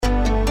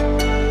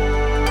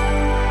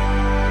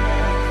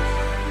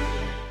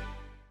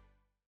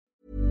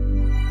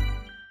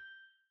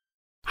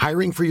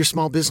Hiring for your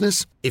small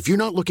business? If you're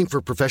not looking for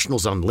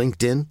professionals on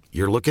LinkedIn,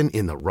 you're looking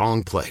in the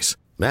wrong place.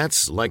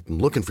 That's like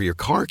looking for your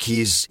car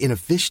keys in a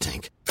fish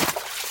tank.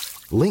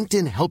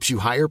 LinkedIn helps you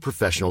hire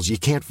professionals you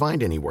can't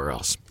find anywhere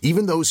else,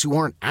 even those who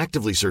aren't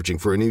actively searching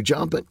for a new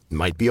job but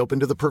might be open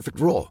to the perfect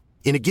role.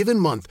 In a given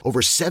month,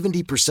 over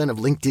 70% of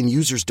LinkedIn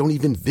users don't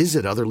even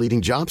visit other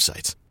leading job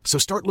sites. So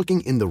start looking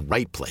in the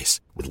right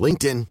place. With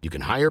LinkedIn, you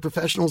can hire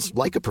professionals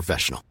like a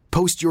professional.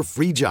 Post your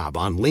free job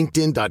on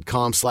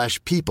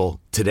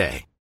linkedin.com/people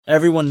today.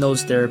 Everyone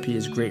knows therapy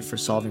is great for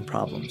solving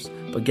problems,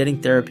 but getting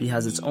therapy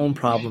has its own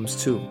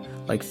problems too,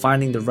 like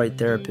finding the right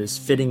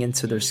therapist, fitting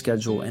into their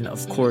schedule, and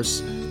of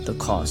course, the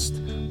cost.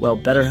 Well,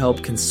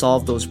 BetterHelp can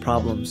solve those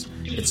problems.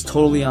 It's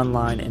totally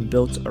online and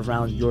built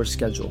around your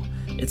schedule.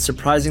 It's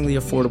surprisingly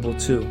affordable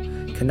too.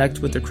 Connect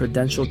with a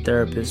credentialed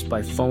therapist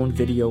by phone,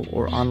 video,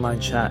 or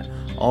online chat,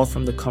 all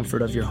from the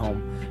comfort of your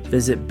home.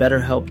 Visit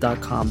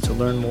BetterHelp.com to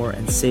learn more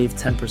and save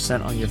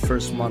 10% on your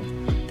first month.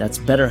 That's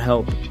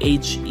BetterHelp,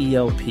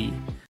 H-E-L-P.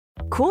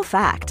 Cool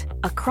fact,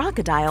 a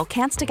crocodile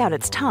can't stick out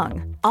its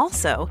tongue.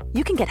 Also,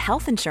 you can get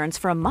health insurance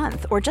for a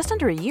month or just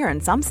under a year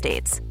in some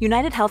states.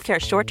 United Healthcare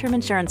short-term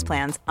insurance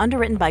plans,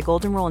 underwritten by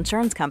Golden Rule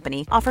Insurance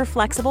Company, offer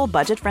flexible,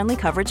 budget-friendly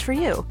coverage for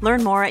you.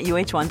 Learn more at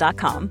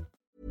UH1.com.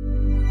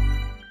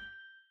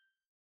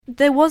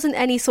 There wasn't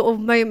any sort of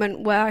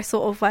moment where I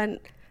sort of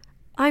went,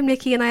 I'm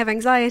Nikki and I have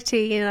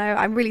anxiety,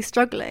 I'm really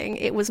struggling.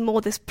 It was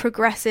more this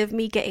progressive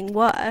me getting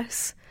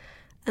worse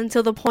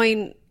until the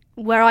point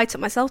where I took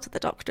myself to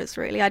the doctors,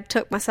 really. I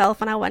took myself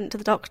and I went to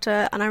the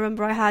doctor, and I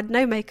remember I had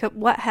no makeup,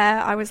 wet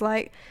hair. I was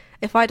like,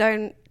 if I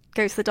don't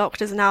go to the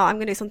doctors now, I'm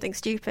going to do something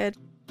stupid.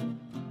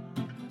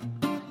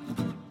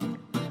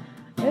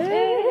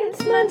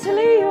 It's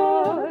mentally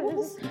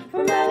yours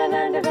from Ellen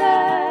and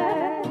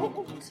Yvette.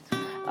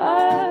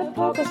 A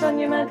podcast on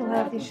your mental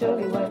health you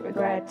surely won't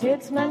regret.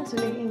 It's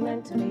mentally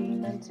yours.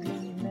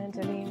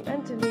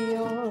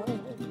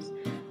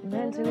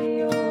 Mentally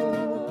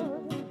yours.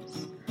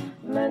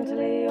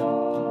 Mentally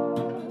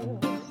yours.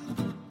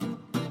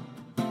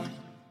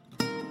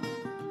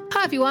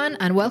 Hi everyone,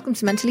 and welcome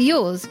to Mentally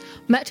Yours,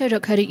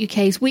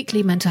 metro.co.uk's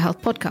weekly mental health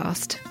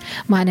podcast.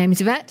 My name is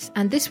Yvette,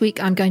 and this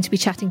week I'm going to be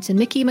chatting to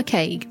Nikki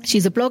McCaig.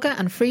 She's a blogger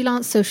and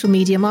freelance social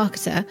media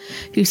marketer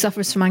who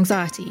suffers from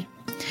anxiety.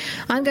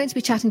 I'm going to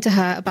be chatting to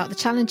her about the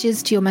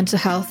challenges to your mental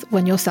health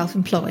when you're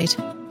self-employed.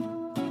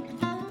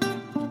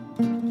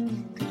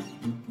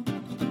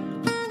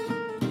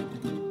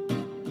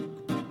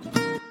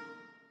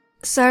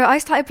 So I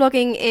started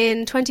blogging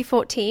in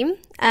 2014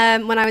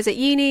 when I was at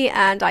uni,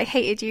 and I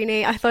hated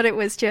uni. I thought it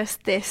was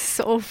just this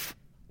sort of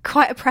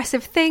quite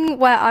oppressive thing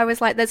where I was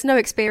like, there's no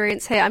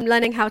experience here. I'm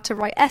learning how to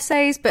write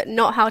essays, but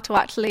not how to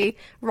actually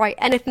write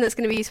anything that's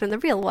going to be useful in the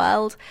real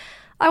world.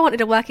 I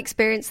wanted a work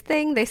experience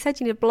thing. They said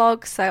you need a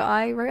blog, so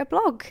I wrote a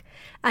blog.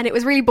 And it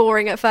was really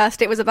boring at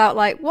first. It was about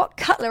like what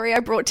cutlery I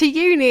brought to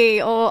uni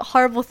or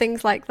horrible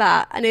things like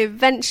that. And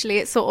eventually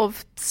it sort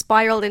of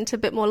spiraled into a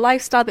bit more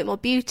lifestyle, a bit more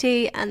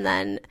beauty. And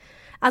then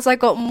as I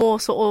got more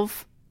sort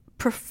of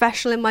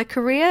professional in my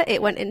career,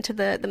 it went into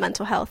the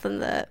mental health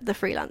and the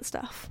freelance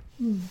stuff.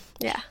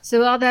 Yeah.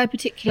 So are there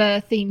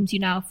particular themes you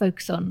now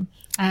focus on?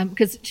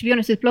 Because to be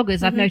honest with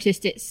bloggers, I've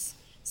noticed it's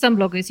some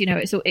bloggers,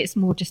 it's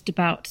more just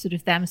about sort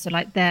of them. So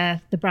like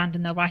they're the brand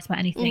and they'll write about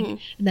anything.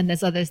 And then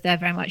there's others, they're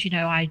very much,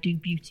 I do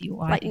beauty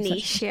or I like do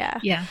niche,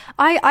 such. Yeah.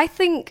 I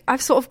think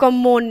I've sort of gone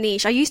more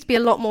niche. I used to be a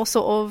lot more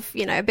sort of,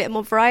 a bit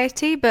more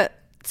variety, but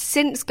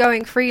since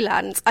going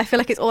freelance, I feel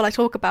like it's all I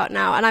talk about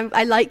now. And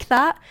I like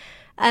that.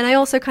 And I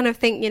also kind of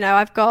think,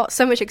 I've got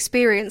so much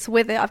experience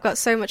with it. I've got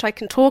so much I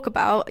can talk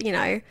about,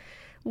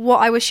 what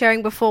I was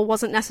sharing before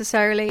wasn't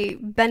necessarily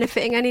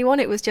benefiting anyone.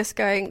 It was just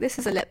going, this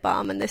is a lip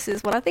balm and this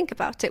is what I think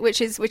about it,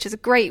 which is a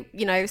great,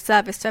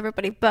 service to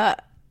everybody.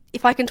 But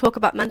if I can talk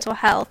about mental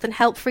health and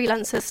help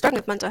freelancers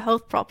struggling with mental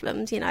health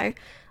problems,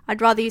 I'd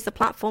rather use the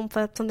platform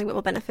for something a bit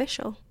more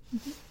beneficial.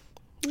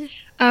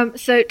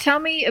 So tell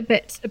me a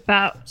bit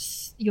about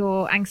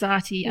your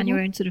anxiety and your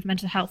own sort of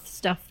mental health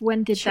stuff.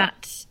 When did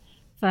that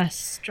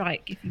first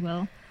strike, if you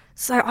will?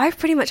 So I've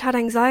pretty much had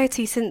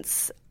anxiety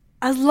since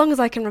as long as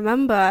I can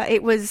remember.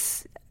 It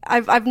was,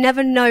 I've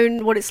never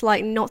known what it's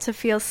like not to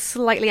feel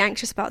slightly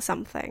anxious about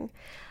something.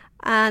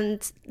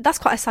 And that's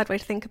quite a sad way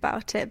to think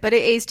about it, but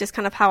it is just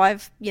kind of how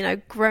I've,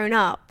 grown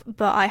up.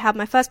 But I had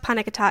my first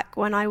panic attack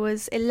when I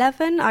was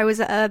 11. I was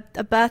at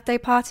a birthday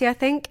party, I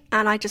think,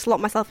 and I just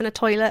locked myself in a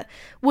toilet,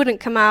 wouldn't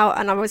come out,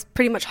 and I was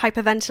pretty much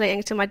hyperventilating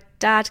until my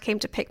dad came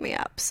to pick me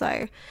up.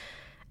 So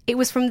it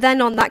was from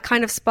then on that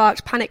kind of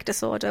sparked panic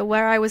disorder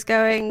where I was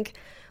going,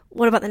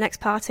 what about the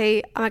next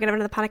party? Am I going to have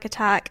another panic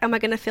attack? Am I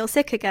going to feel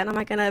sick again? Am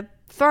I going to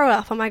throw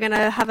up? Am I going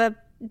to have a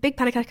big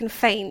panic attack and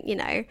faint?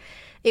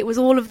 It was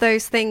all of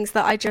those things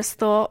that I just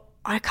thought,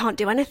 I can't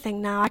do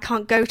anything now. I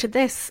can't go to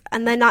this.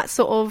 And then that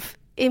sort of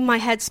in my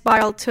head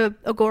spiraled to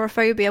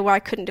agoraphobia where I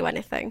couldn't do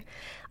anything.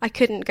 I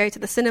couldn't go to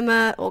the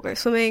cinema or go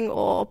swimming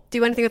or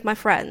do anything with my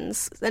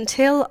friends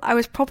until I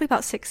was probably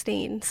about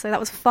 16. So that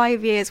was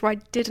 5 years where I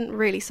didn't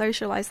really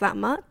socialise that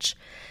much,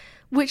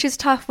 which is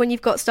tough when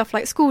you've got stuff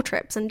like school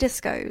trips and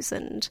discos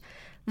and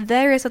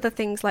various other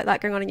things like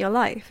that going on in your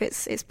life.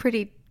 It's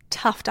pretty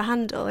tough to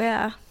handle,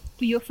 yeah.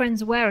 Were your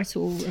friends aware at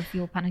all of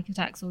your panic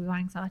attacks or your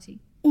anxiety?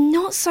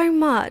 Not so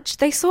much.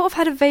 They sort of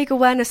had a vague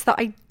awareness that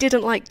I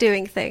didn't like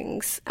doing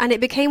things, and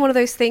it became one of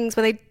those things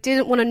where they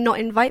didn't want to not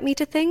invite me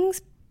to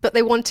things, but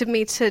they wanted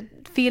me to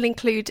feel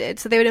included.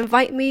 So they would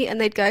invite me and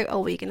they'd go,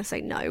 oh, well, you're going to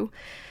say no.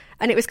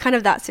 And it was kind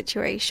of that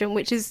situation,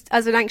 which is,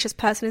 as an anxious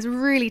person, is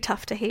really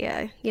tough to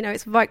hear. You know,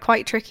 it's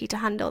quite tricky to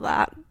handle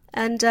that.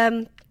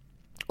 And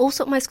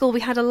also at my school, we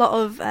had a lot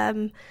of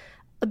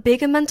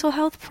bigger mental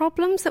health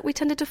problems that we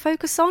tended to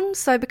focus on.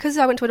 So because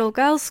I went to an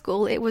all-girls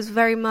school, it was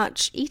very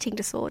much eating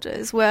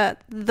disorders were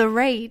the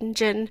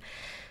range. And,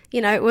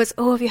 you know, it was,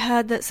 oh, have you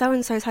heard that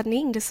so-and-so's had an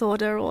eating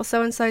disorder, or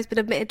so-and-so's been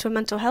admitted to a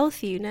mental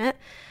health unit?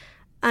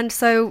 And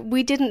so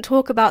we didn't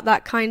talk about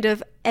that kind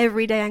of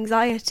everyday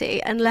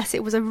anxiety unless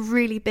it was a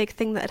really big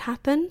thing that had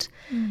happened.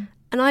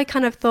 And I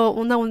kind of thought,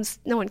 well, no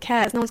one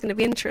cares. No one's going to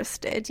be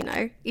interested, you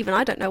know. Even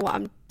I don't know what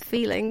I'm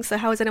feeling, so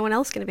how is anyone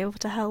else going to be able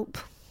to help?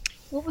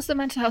 What was the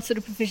mental health sort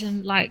of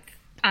provision like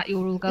at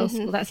your all-girls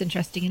school? That's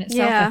interesting in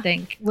itself, I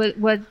think.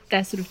 Were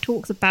there sort of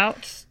talks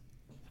about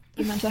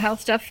the mental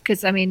health stuff?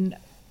 Because, I mean,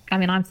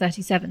 I'm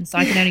 37, so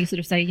I can only sort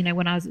of say, you know,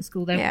 when I was at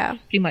school, there was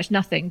pretty much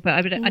nothing. But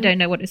I don't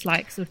know what it's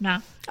like sort of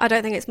now. I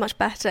don't think it's much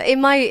better.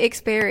 In my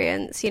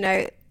experience, you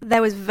know,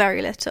 there was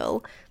very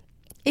little.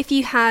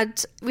 We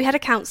had a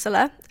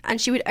counsellor,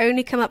 and she would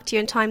only come up to you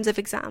in times of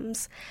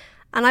exams.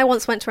 And I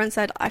once went to her and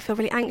said, I feel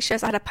really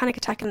anxious. I had a panic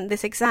attack in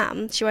this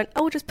exam. She went,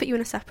 oh, we'll just put you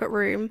in a separate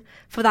room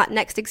for that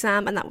next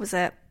exam. And that was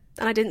it.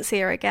 And I didn't see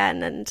her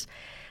again. And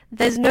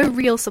there's no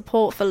real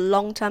support for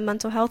long-term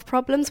mental health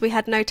problems. We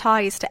had no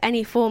ties to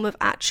any form of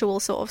actual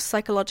sort of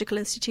psychological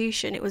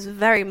institution. It was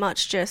very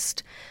much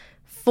just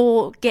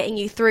for getting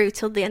you through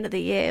till the end of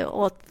the year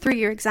or through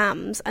your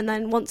exams. And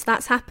then once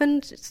that's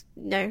happened,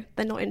 no,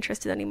 they're not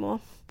interested anymore.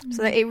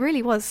 So it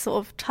really was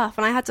sort of tough.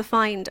 And I had to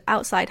find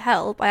outside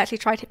help. I actually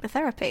tried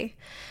hypnotherapy,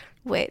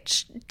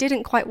 which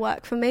didn't quite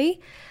work for me.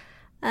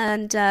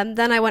 And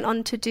then I went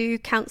on to do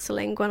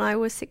counselling when I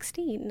was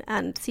 16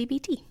 and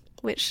CBT,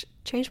 which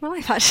changed my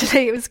life,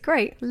 actually. It was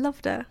great.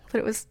 Loved it. Thought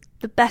it was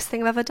the best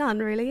thing I've ever done,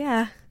 really,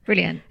 yeah.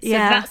 Brilliant. So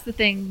that's the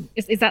thing.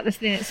 Is that the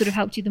thing that sort of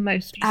helped you the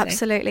most?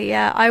 Absolutely,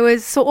 yeah. I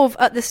was sort of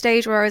at the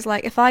stage where I was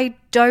like, if I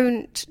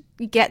don't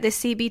get this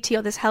CBT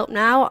or this help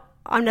now,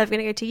 I'm never going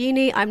to go to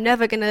uni. I'm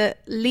never going to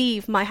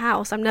leave my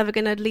house. I'm never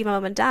going to leave my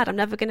mum and dad. I'm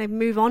never going to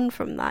move on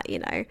from that, you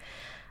know.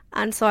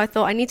 And so I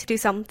thought I need to do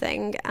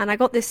something. And I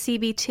got this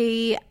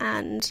CBT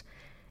and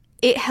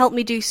it helped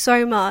me do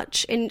so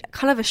much in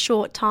kind of a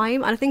short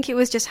time. And I think it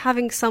was just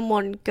having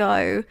someone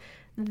go,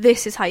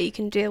 this is how you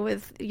can deal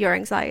with your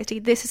anxiety.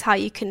 This is how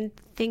you can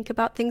think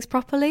about things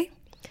properly.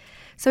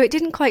 So it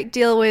didn't quite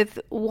deal with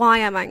why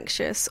I'm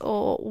anxious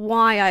or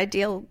why I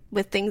deal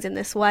with things in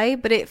this way,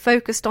 but it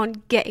focused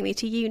on getting me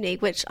to uni,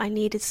 which I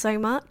needed so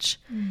much.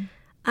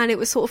 And it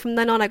was sort of from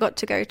then on I got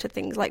to go to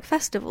things like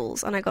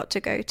festivals and I got to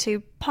go to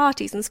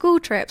parties and school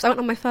trips. I went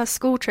on my first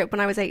school trip when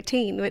I was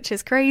 18, which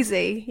is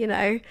crazy, you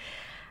know.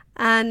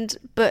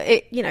 But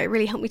it, you know,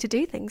 really helped me to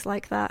do things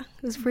like that.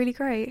 It was really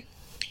great.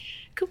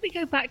 Could we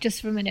go back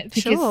just for a minute?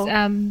 Because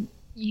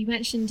you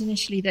mentioned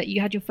initially that you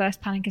had your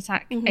first panic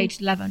attack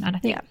aged 11, and I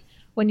think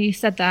when you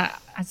said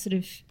that, I sort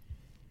of,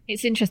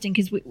 it's interesting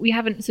because we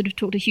haven't sort of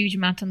talked a huge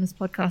amount on this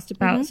podcast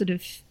about sort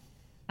of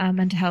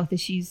mental health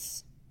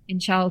issues in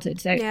childhood.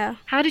 So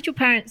how did your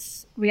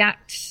parents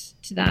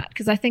react to that?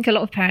 Because I think a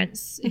lot of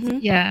parents,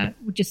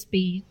 would just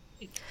be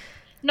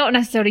not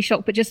necessarily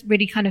shocked, but just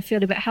really kind of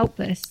feel a bit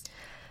helpless.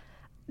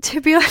 To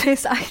be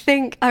honest,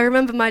 I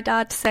remember my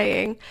dad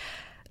saying,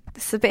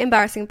 this is a bit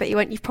embarrassing, but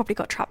you've probably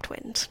got trapped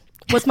wind.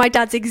 Was my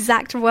dad's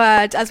exact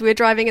word as we were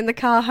driving in the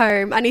car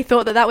home, and he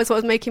thought that was what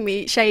was making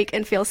me shake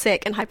and feel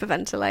sick and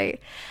hyperventilate.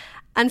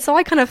 And so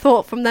I kind of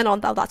thought from then on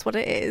that that's what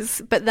it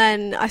is. But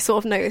then I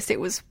sort of noticed it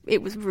was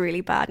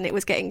really bad, and it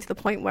was getting to the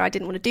point where I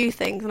didn't want to do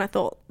things, and I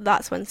thought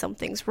that's when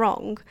something's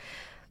wrong.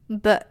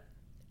 But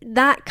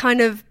that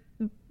kind of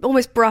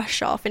almost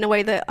brush off in a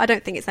way that I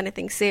don't think it's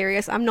anything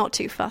serious. I'm not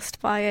too fussed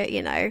by it,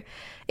 you know.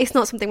 It's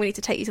not something we need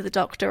to take you to the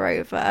doctor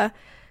over.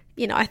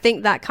 You know, I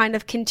think that kind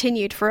of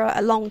continued for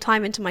a long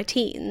time into my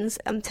teens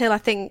until I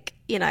think,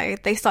 you know,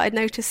 they started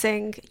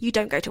noticing you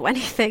don't go to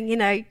anything, you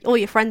know, all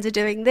your friends are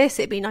doing this.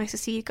 It'd be nice to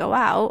see you go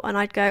out. And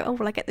I'd go, oh,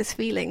 well, I get this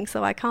feeling,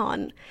 so I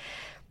can't.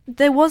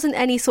 There wasn't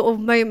any sort of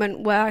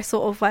moment where I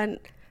sort of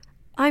went,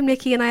 I'm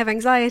Nikki and I have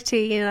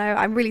anxiety, you know,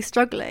 I'm really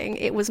struggling.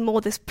 It was more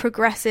this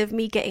progressive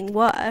me getting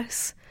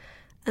worse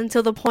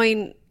until the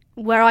point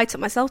where I took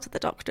myself to the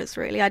doctors,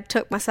 really. I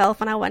took myself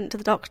and I went to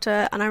the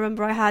doctor, and I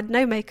remember I had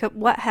no makeup,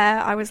 wet hair.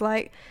 I was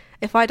like,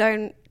 if I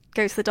don't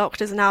go to the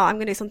doctors now, I'm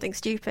going to do something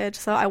stupid,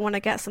 so I want to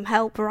get some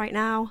help right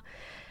now.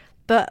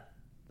 But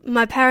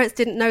my parents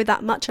didn't know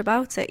that much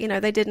about it. You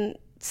know, they didn't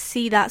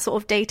see that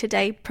sort of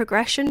day-to-day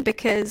progression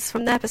because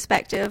from their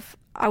perspective,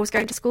 I was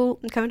going to school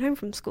and coming home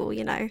from school,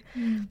 you know.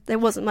 There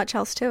wasn't much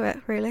else to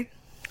it, really.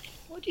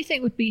 What do you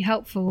think would be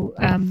helpful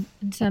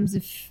in terms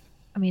of,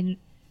 I mean,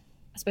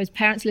 I suppose,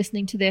 parents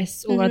listening to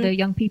this or other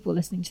young people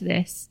listening to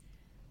this,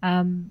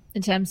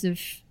 in terms of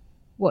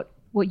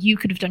what you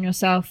could have done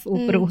yourself,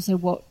 but also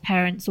what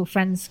parents or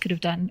friends could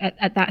have done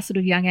at that sort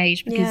of young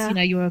age, because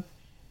you're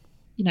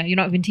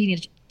not even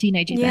teenager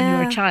then,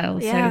 you're a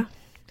child. So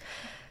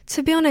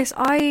to be honest,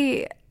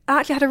 I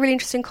actually had a really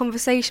interesting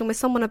conversation with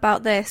someone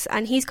about this,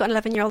 and he's got an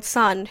 11-year-old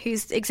son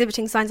who's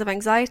exhibiting signs of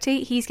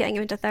anxiety. He's getting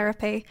him into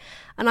therapy,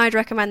 and I'd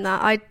recommend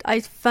that. I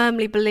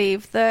firmly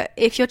believe that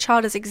if your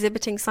child is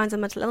exhibiting signs of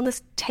mental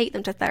illness, take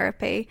them to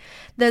therapy.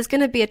 There's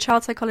going to be a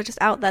child psychologist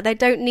out there. They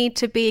don't need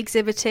to be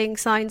exhibiting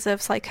signs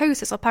of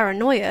psychosis or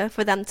paranoia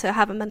for them to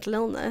have a mental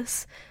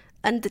illness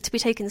and to be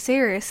taken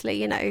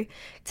seriously.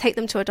 Take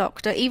them to a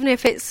doctor, even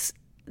if it's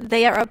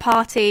they are at a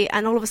party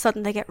and all of a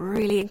sudden they get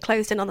really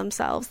enclosed in on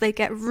themselves. They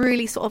get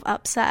really sort of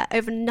upset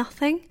over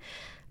nothing.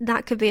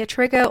 That could be a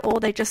trigger, or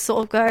they just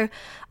sort of go, I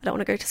don't want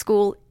to go to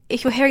school.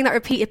 If you're hearing that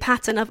repeated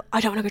pattern of, I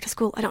don't want to go to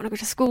school, I don't want to go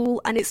to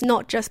school, and it's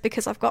not just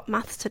because I've got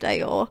maths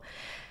today,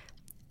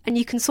 and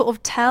you can sort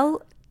of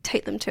tell,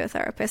 take them to a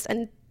therapist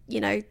and,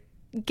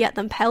 get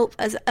them help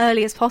as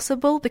early as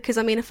possible. Because,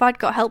 if I'd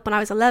got help when I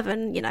was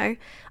 11,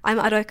 I'm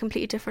at a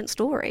completely different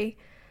story.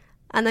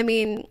 And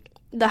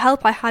the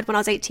help I had when I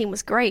was 18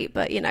 was great,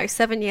 but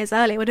 7 years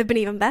earlier would have been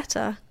even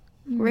better.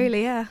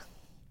 Really, yeah.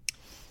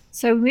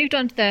 So we moved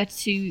on there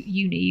to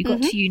uni. You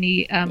got to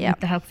uni with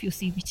the help of your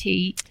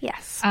CBT.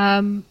 Yes.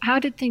 How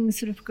did things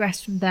sort of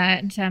progress from there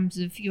in terms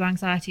of your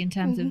anxiety, in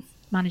terms of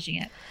managing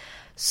it?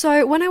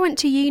 So when I went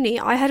to uni,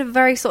 I had a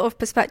very sort of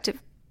perspective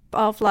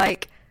of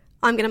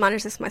I'm going to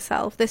manage this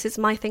myself. This is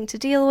my thing to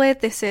deal with.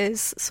 This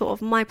is sort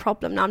of my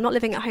problem. Now, I'm not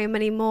living at home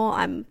anymore.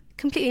 I'm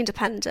completely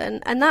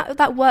independent. And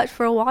that worked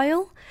for a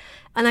while.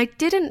 And I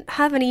didn't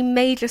have any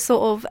major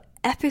sort of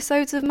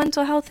episodes of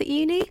mental health at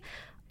uni.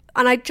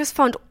 And I just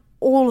found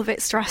all of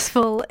it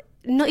stressful.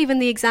 Not even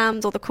the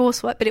exams or the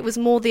coursework, but it was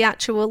more the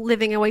actual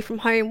living away from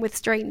home with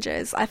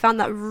strangers. I found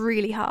that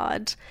really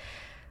hard.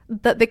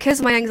 But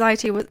because my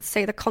anxiety was,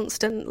 say, the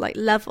constant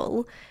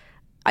level,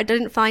 I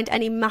didn't find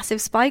any massive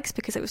spikes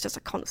because it was just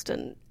a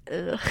constant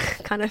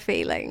kind of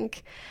feeling.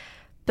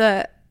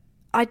 But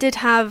I did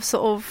have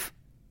sort of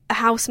a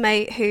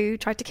housemate who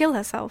tried to kill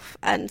herself,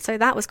 and so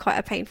that was quite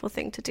a painful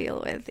thing to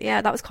deal with.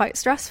 That was quite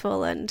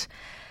stressful, and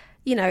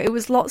it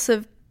was lots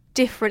of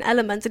different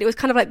elements, and it was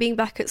kind of like being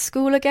back at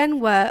school again,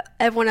 where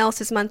everyone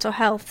else's mental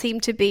health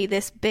seemed to be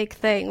this big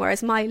thing,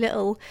 whereas my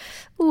little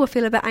I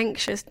feel a bit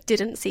anxious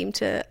didn't seem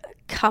to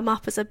come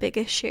up as a big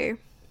issue.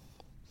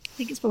 I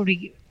think it's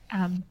probably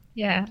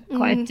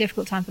quite a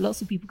difficult time for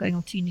lots of people going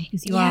off to uni,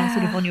 because you are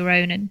sort of on your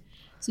own and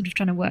sort of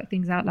trying to work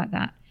things out like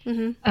that.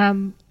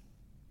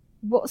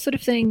 What sort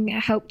of thing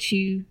helped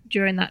you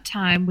during that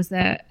time? Was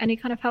there any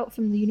kind of help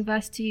from the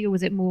university, or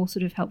was it more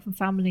sort of help from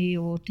family,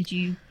 or did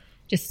you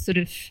just sort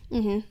of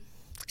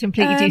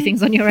completely do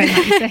things on your own,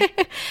 like you say?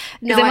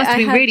 No, it must have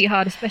been really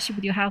hard, especially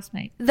with your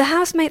housemate. The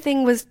housemate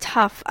thing was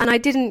tough, and I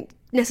didn't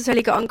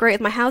necessarily get on great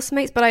with my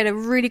housemates, but I had a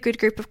really good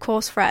group of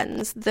course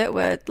friends that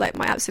were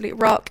my absolute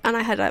rock. And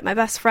I had my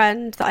best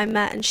friend that I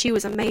met, and she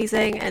was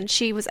amazing, and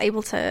she was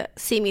able to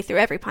see me through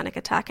every panic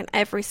attack and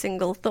every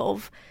single sort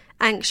of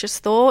anxious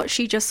thought.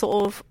 She just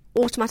sort of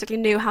automatically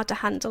knew how to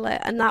handle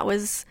it, and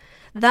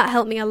that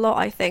helped me a lot,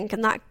 I think,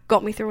 and that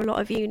got me through a lot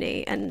of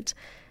uni. And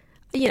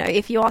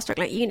if you are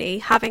struggling at uni,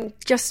 having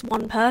just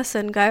one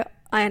person go,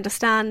 I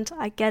understand,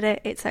 I get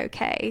it, it's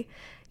okay,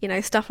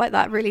 stuff like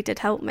that really did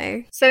help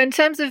me. So in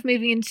terms of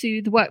moving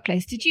into the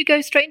workplace, did you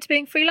go straight into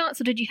being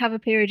freelance, or did you have a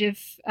period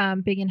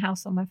of being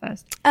in-house somewhere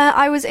first?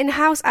 I was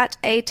in-house at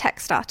a tech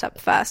startup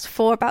first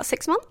for about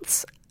 6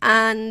 months,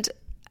 and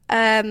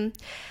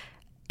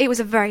it was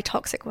a very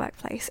toxic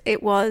workplace.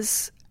 It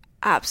was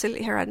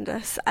absolutely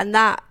horrendous, and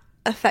that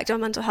affected my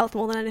mental health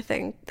more than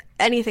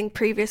anything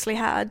previously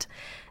had.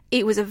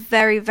 It was a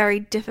very, very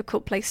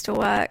difficult place to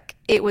work.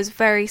 It was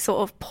very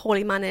sort of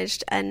poorly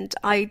managed, and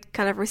I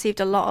kind of received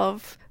a lot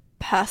of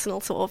personal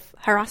sort of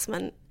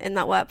harassment in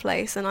that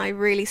workplace, and I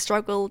really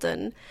struggled.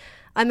 And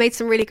I made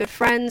some really good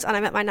friends, and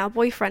I met my now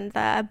boyfriend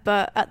there,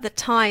 but at the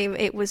time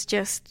it was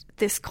just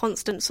this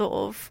constant sort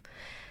of,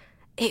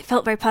 it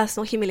felt very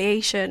personal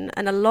humiliation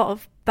and a lot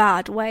of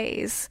bad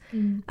ways.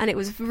 And it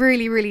was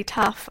really, really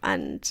tough,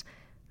 and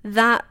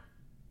that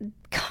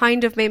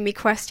kind of made me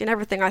question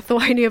everything I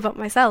thought I knew about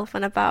myself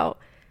and about,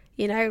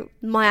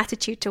 my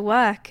attitude to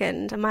work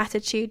and my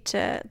attitude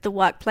to the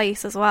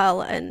workplace as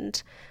well,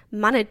 and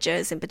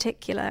managers in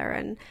particular.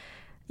 And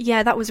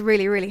that was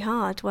really, really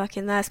hard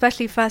working there,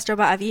 especially first job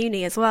out of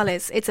uni as well.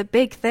 It's a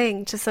big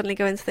thing to suddenly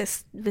go into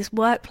this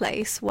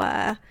workplace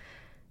where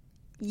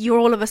you're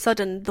all of a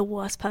sudden the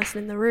worst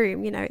person in the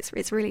room.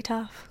 It's really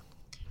tough.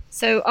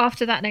 So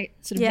after that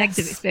sort of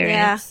negative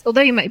experience,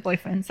 although you met your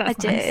boyfriend, so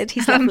that's I nice. did.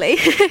 He's lovely.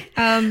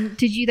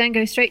 Did you then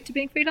go straight to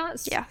being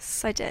freelance?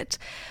 Yes, I did.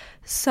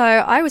 So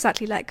I was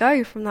actually let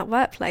go from that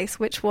workplace,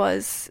 which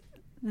was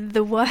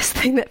the worst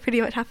thing that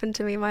pretty much happened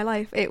to me in my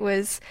life. It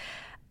was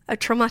a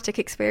traumatic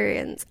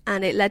experience,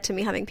 and it led to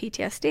me having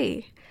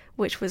PTSD,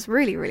 which was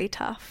really, really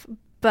tough.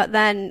 But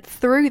then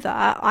through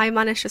that, I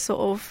managed to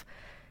sort of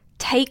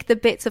take the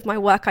bits of my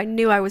work I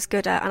knew I was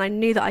good at and I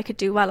knew that I could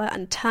do well at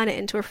and turn it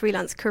into a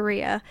freelance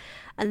career.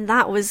 And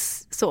that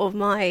was sort of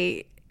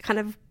my kind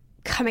of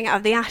coming out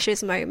of the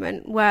ashes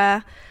moment,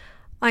 where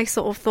I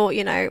sort of thought,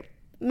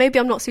 maybe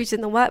I'm not suited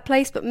in the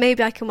workplace, but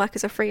maybe I can work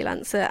as a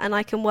freelancer and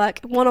I can work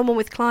one-on-one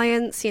with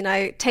clients,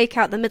 take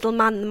out the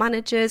middleman and the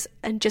managers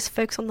and just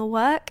focus on the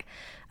work.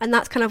 And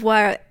that's kind of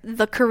where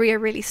the career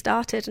really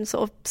started and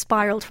sort of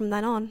spiraled from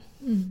then on.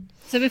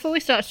 So before we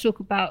start to talk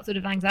about sort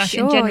of anxiety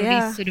and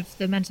generally sort of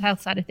the mental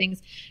health side of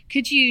things,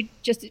 could you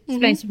just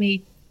explain to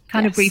me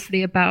kind of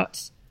briefly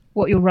about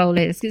what your role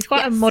is? Because it's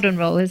quite a modern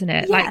role, isn't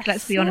it? Like,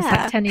 let's be honest,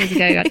 like 10 years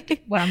ago,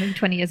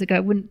 20 years ago,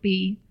 it wouldn't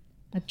be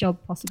a job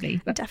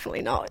possibly. But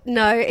definitely not.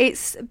 No,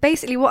 it's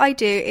basically what I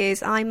do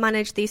is I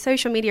manage the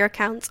social media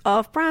accounts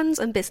of brands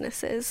and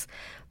businesses,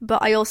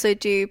 but I also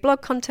do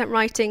blog content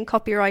writing,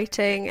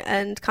 copywriting,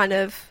 and kind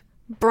of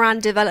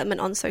brand development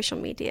on social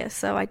media.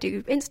 So I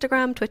do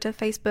Instagram, Twitter,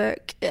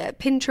 Facebook,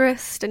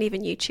 Pinterest, and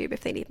even YouTube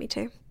if they need me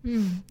to.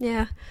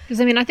 Yeah.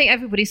 Because I think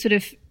everybody sort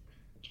of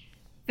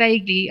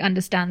vaguely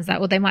understands that,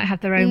 or they might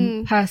have their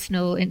own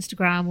personal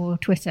Instagram or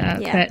Twitter,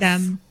 but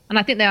and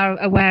I think they are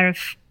aware of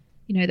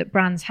that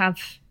brands have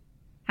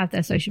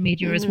their social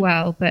media as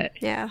well. But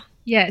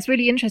it's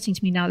really interesting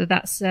to me now that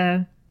that's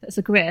a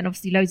career, and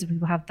obviously loads of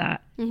people have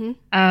that.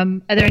 Are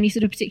there any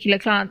sort of particular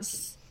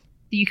clients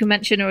that you can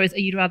mention, or are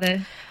you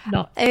rather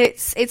not?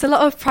 It's a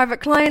lot of private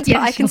clients, but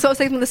I can sort of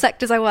say some of the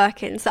sectors I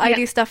work in. So I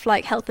do stuff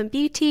like health and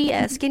beauty,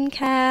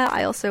 skincare.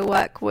 I also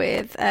work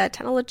with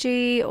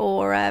technology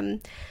or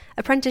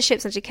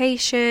apprenticeships,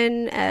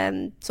 education,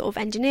 sort of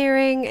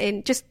engineering,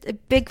 in just a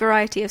big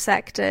variety of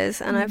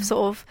sectors. And I've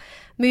sort of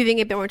moving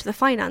a bit more into the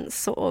finance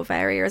sort of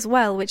area as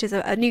well, which is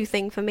a new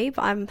thing for me,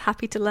 but I'm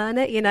happy to learn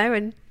it,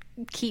 and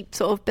keep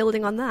sort of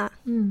building on that.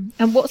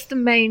 And what's the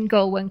main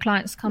goal when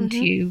clients come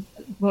to you?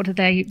 What do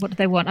they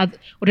want?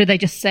 Or do they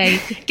just say,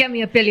 get me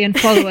 1 billion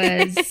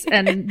followers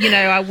and,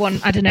 I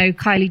want, I don't know,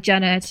 Kylie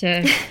Jenner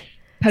to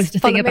post a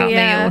thing about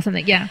me or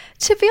something?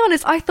 To be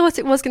honest, I thought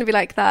it was going to be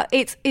like that.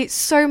 It's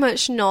so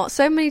much not.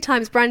 So many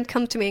times brands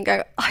come to me and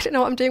go, I don't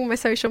know what I'm doing with my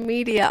social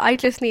media. I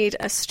just need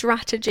a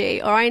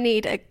strategy, or I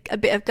need a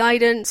bit of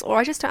guidance, or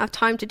I just don't have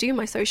time to do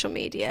my social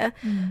media.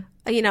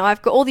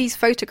 I've got all these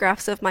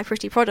photographs of my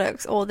pretty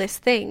products or this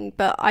thing,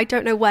 but I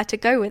don't know where to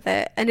go with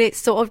it. And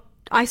it's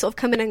I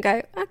come in and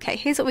go, okay,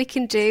 here's what we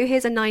can do.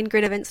 Here's a 9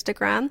 grid of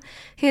Instagram.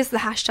 Here's the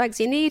hashtags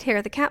you need. Here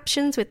are the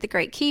captions with the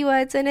great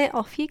keywords in it.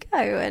 Off you go.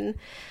 And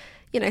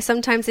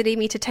sometimes they need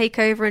me to take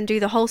over and do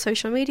the whole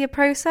social media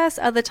process.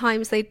 Other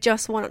times they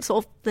just want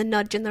sort of the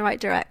nudge in the right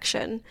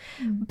direction.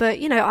 But,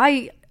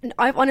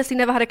 I've honestly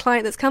never had a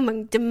client that's come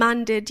and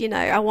demanded,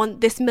 I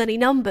want this many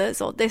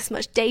numbers or this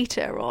much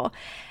data or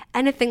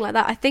anything like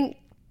that. I think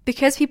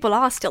because people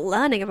are still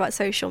learning about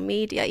social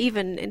media,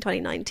 even in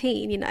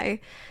 2019,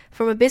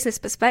 from a business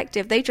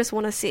perspective, they just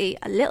want to see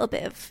a little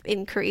bit of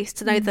increase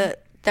to know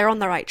that they're on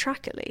the right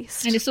track at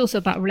least. And it's also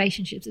about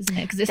relationships, isn't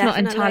it? Because it's not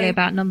entirely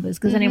about numbers,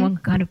 because anyone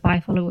can kind of buy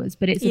followers,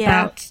 but it's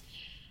about,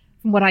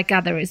 from what I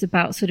gather, it's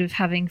about sort of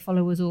having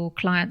followers or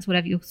clients,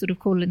 whatever you're sort of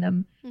calling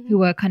them,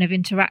 who are kind of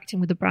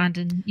interacting with the brand.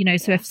 And,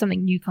 so if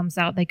something new comes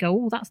out, they go,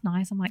 oh, that's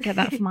nice. I might get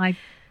that for my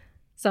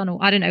son, or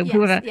I don't know,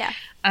 whoever.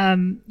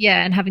 And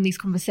having these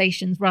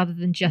conversations rather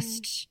than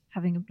just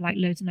having like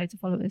loads and loads of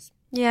followers.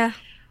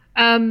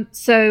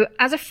 So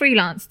as a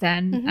freelance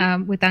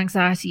then, with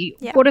anxiety,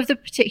 what are the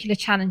particular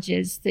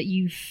challenges that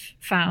you've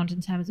found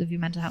in terms of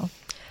your mental health?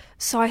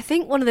 So I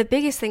think one of the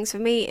biggest things for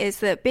me is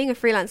that being a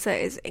freelancer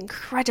is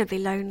incredibly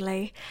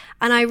lonely.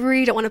 And I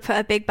really don't want to put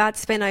a big bad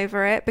spin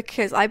over it,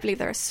 because I believe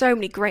there are so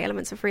many great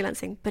elements of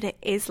freelancing, but it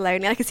is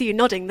lonely. I can see you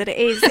nodding that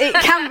it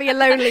can be a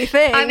lonely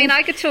thing. I mean,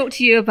 I could talk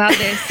to you about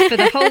this for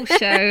the whole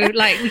show.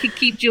 Like, we could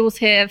keep Jules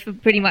here for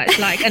pretty much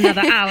like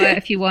another hour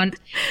if you want.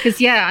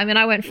 Because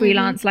I went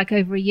freelance like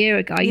over a year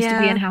ago. I used to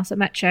be in-house at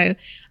Metro.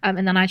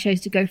 And then I chose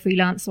to go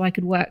freelance so I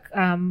could work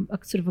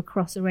sort of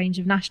across a range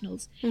of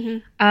nationals.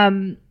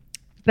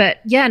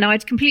 But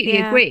I'd completely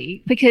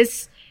agree,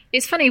 because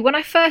it's funny, when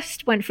I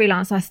first went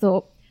freelance, I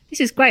thought, this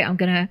is great. I'm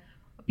going to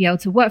be able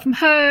to work from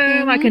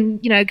home. I can,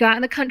 go out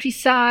in the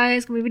countryside.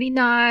 It's going to be really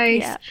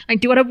nice. I can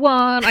do what I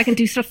want. I can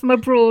do stuff from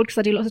abroad, because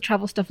I do lots of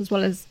travel stuff as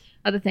well as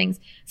other things.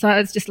 So I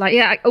was just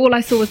like, all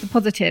I saw was the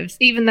positives,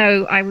 even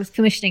though I was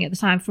commissioning at the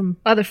time from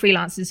other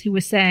freelancers who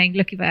were saying,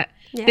 look, Yvette,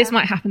 this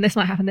might happen, this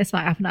might happen, this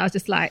might happen. I was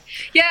just like,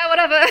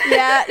 whatever.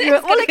 You were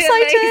all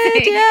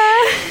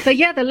excited. But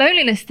the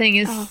loneliness thing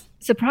is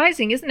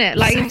surprising, isn't it?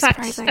 Like, so in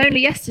fact, only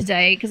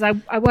yesterday, because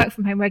I work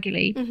from home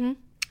regularly,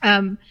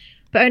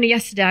 but only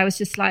yesterday I was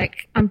just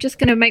like, I'm just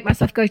going to make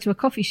myself go to a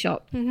coffee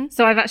shop.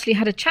 So I've actually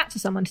had a chat to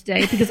someone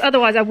today, because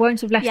otherwise I won't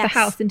have left the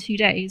house in 2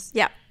 days.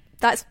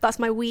 That's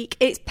my week.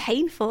 It's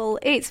painful.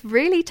 It's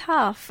really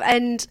tough.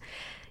 And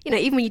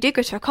even when you do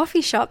go to a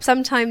coffee shop,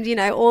 sometimes,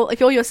 or if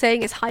all you're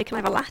saying is, hi, can I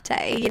have a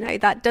latte?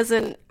 That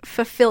doesn't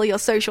fulfill your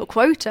social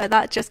quota.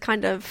 That just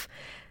kind of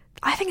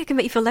I think it can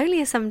make you feel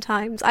lonelier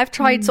sometimes. I've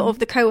tried sort of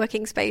the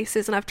co-working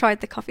spaces and I've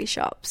tried the coffee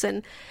shops,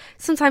 and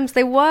sometimes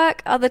they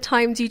work. Other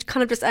times you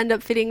kind of just end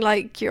up feeling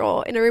like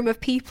you're in a room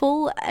of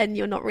people and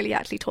you're not really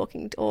actually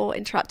talking or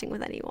interacting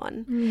with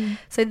anyone.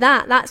 So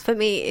that's for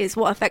me is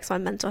what affects my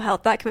mental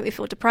health. That can make me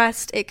feel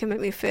depressed. It can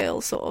make me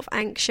feel sort of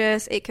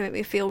anxious. It can make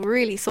me feel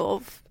really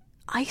sort of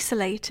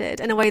isolated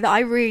in a way that I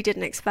really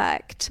didn't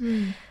expect.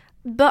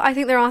 But I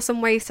think there are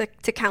some ways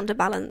to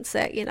counterbalance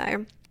it, you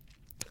know.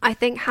 I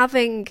think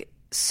having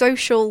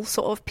social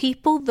sort of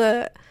people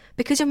that,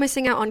 because you're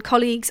missing out on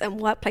colleagues and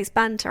workplace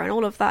banter and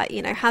all of that,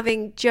 you know,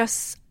 having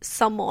just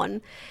someone,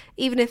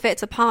 even if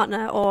it's a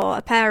partner or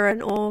a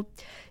parent or,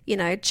 you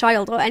know,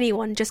 child or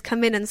anyone, just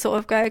come in and sort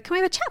of go, can we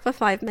have a chat for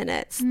 5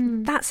 minutes?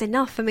 That's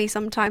enough for me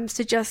sometimes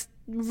to just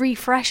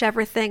refresh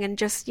everything and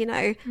just, you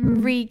know,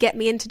 re-get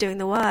me into doing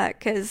the work.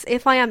 Because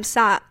if I am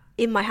sat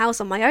in my house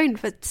on my own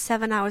for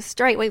 7 hours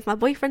straight waiting for my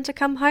boyfriend to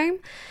come home,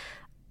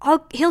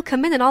 he'll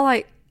come in and I'll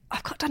like, I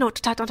don't know what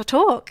to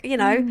talk, you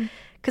know,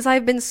 because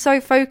I've been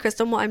so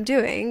focused on what I'm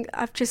doing.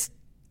 I've just,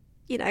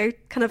 you know,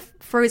 kind of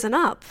frozen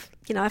up.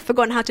 You know, I've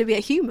forgotten how to be a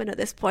human at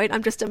this point.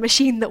 I'm just a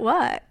machine that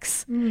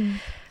works. You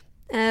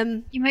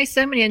made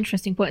so many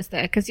interesting points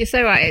there, because you're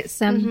so right. It's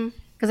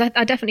because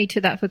I definitely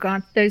took that for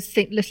granted, those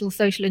little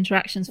social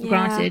interactions for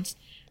granted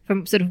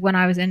from sort of when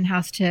I was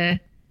in-house to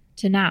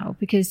now,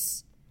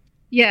 because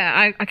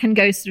I can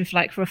go sort of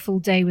like for a full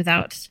day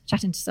without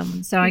chatting to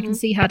someone. So I can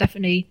see how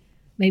definitely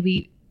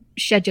maybe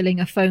scheduling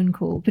a phone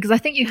call, because I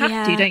think you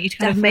have to, don't you, to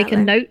kind of make a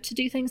note to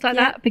do things like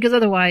that, because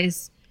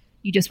otherwise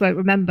you just won't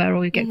remember,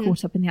 or you get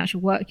caught up in the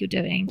actual work you're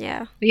doing.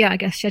 But I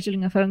guess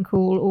scheduling a phone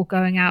call or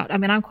going out. I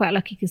mean, I'm quite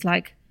lucky because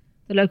like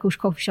the local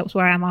coffee shops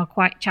where I am are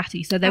quite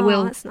chatty, so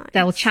they'll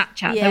chat.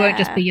 They won't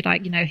just be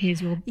like, you know,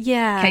 here's your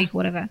cake or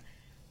whatever.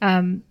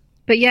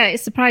 But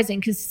it's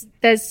surprising because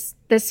there's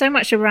so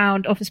much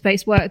around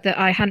office-based work that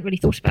I hadn't really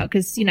thought about,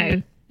 because, you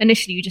know,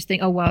 initially you just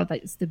think, oh well,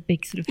 that's the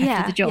big sort of heft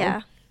of the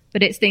job.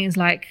 But it's things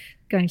like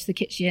going to the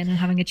kitchen and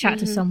having a chat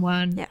to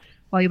someone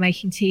while you're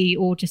making tea,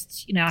 or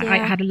just, you know, I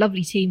had a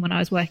lovely team when I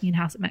was working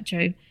in-house at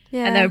Metro,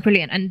 and they were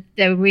brilliant, and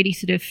they were really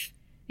sort of,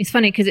 it's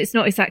funny because it's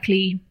not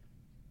exactly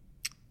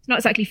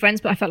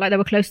friends, but I felt like they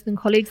were closer than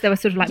colleagues. They were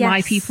sort of like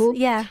my people.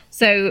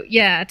 So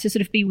to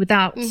sort of be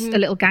without a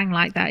little gang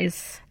like that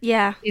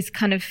is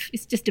kind of,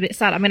 it's just a bit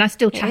sad. I mean, I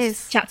still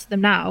chat to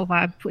them now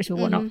via Twitter or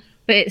whatnot,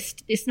 but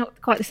it's not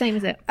quite the same,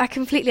 is it? I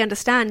completely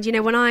understand. You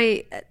know,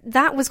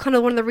 that was kind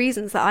of one of the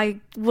reasons that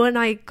when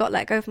I got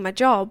let go from my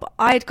job,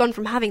 I had gone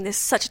from having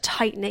such a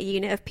tight-knit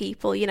unit of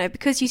people, you know,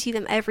 because you see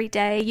them every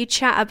day, you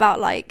chat about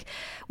like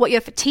what you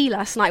had for tea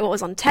last night, what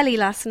was on telly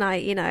last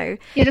night, you know.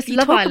 Just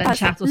Love Island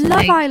chat or something.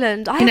 Love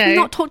Island. I have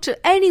not talked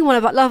to anyone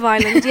about Love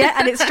Island yet,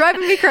 and it's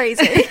driving me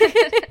crazy.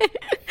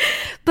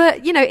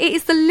 But, you know, it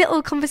is the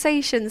little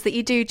conversations that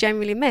you do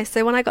genuinely miss.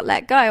 So when I got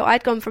let go,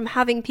 I'd gone from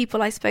having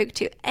people I spoke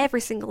to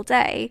every single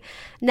day,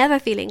 never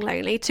feeling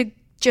lonely, to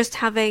just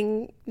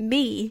having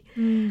me.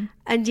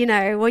 And, you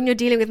know, when you're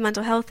dealing with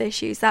mental health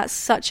issues, that's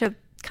such a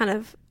kind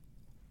of,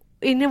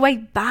 in a way,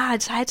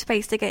 bad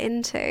headspace to get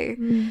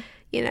into,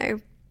 you know.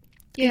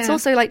 It's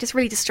also like just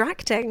really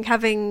distracting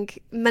having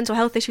mental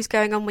health issues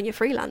going on when you're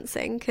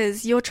freelancing,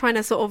 because you're trying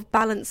to sort of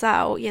balance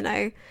out, you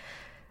know,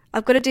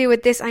 I've got to deal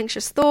with this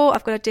anxious thought,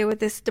 I've got to deal with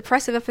this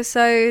depressive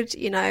episode,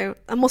 you know,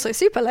 I'm also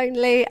super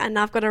lonely, and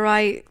I've got to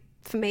write,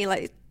 for me,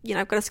 like, you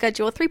know, I've got to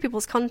schedule 3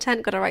 people's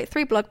content, got to write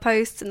 3 blog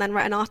posts, and then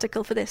write an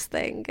article for this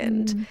thing.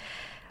 And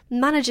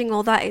managing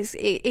all that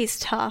is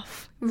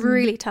tough,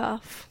 really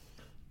tough.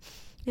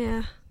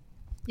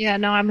 Yeah,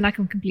 no, I mean, I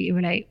can completely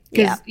relate,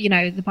 because, you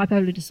know, the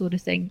bipolar disorder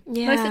thing,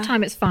 most of the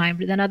time it's fine,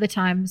 but then other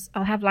times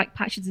I'll have like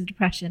patches of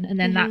depression, and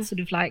then that's sort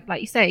of like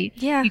you say,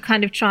 you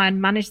kind of try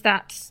and manage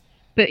that.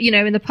 But, you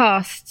know, in the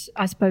past,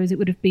 I suppose it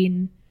would have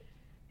been,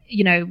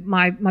 you know,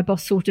 my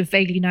boss sort of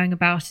vaguely knowing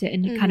about it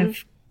and kind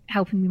of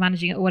helping me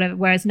managing it or whatever.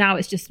 Whereas now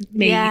it's just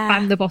me.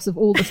 I'm the boss of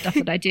all the stuff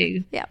that I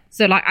do.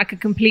 So like I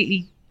could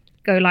completely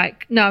go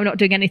like, no, I'm not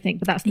doing anything,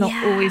 but that's not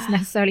always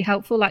necessarily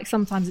helpful. Like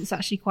sometimes it's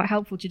actually quite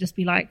helpful to just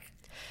be like,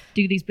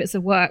 do these bits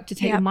of work to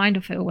take your mind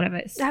off it or whatever.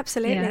 It's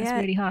absolutely, it's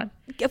really hard.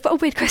 I've got a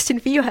weird question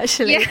for you,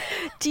 actually.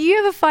 Do you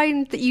ever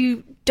find that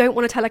you don't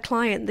want to tell a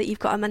client that you've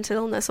got a mental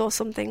illness or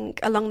something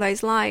along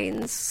those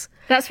lines?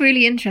 That's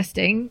really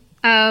interesting.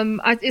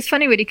 It's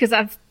funny really, because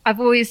I've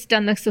always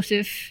done the sort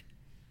of,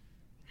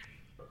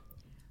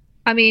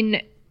 I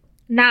mean,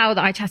 now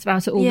that I chat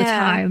about it all the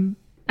time,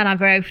 and I'm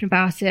very open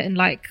about it, and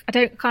like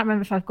can't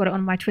remember if I've got it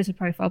on my Twitter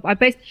profile, but I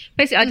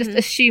basically I just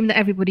assume that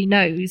everybody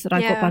knows that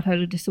I've got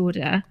bipolar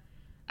disorder.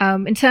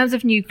 In terms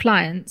of new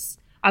clients,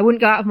 I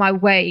wouldn't go out of my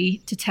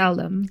way to tell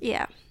them.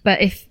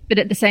 But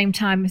at the same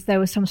time, if there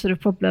was some sort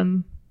of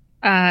problem,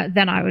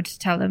 then I would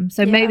tell them.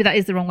 So maybe that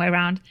is the wrong way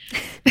around.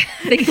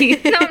 No,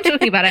 I'm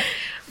talking about it.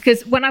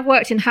 Because when I've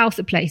worked in house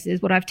at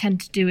places, what I've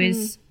tended to do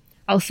is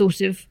I'll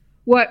sort of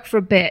work for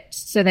a bit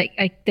so that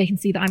they can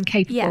see that I'm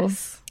capable.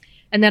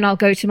 And then I'll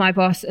go to my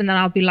boss and then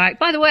I'll be like,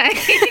 by the way,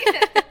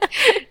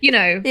 you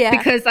know,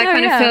 because I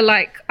kind of feel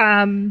like,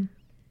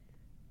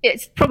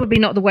 it's probably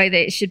not the way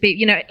that it should be.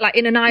 You know, like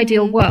in an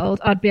ideal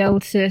world, I'd be able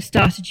to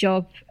start a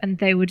job and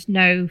they would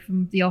know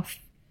from the off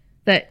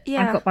that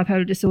I've got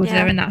bipolar disorder,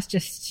 and that's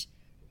just,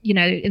 you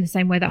know, in the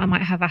same way that I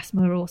might have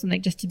asthma or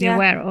something, just to be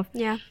aware of.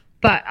 Yeah.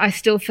 But I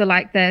still feel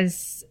like there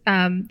is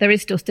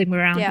still stigma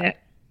around it.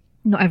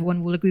 Not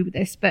everyone will agree with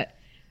this, but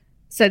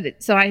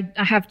so I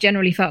have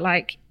generally felt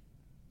like,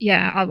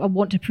 I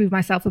want to prove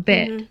myself a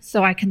bit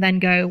so I can then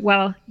go,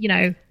 well, you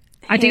know,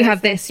 I do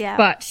have this,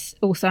 but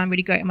also I'm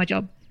really great at my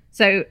job.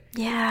 So,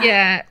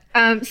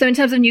 so in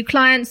terms of new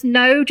clients,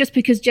 no, just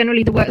because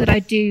generally the work that I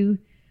do,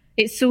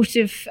 it's sort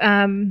of,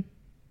 I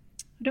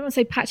don't want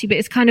to say patchy, but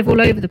it's kind of all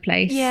over the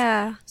place.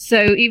 Yeah.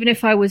 So even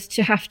if I was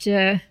to have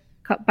to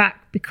cut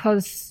back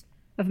because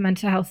of a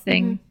mental health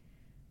thing,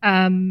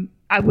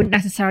 I wouldn't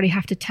necessarily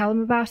have to tell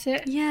them about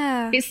it.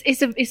 Yeah.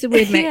 It's a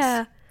weird mix.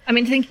 I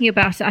mean, thinking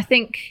about it, I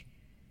think,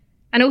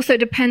 and also it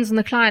depends on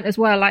the client as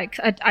well. Like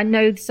I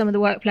know some of the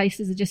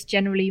workplaces are just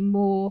generally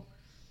more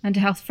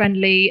mental health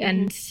friendly,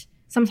 and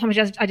sometimes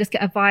I just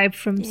get a vibe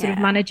from sort of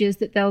managers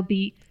that they'll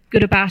be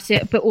good about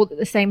it, but all at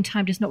the same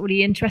time just not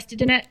really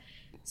interested in it.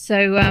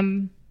 So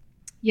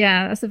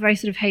that's a very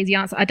sort of hazy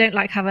answer. I don't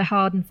like have a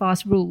hard and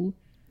fast rule.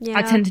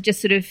 I tend to just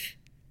sort of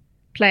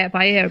play it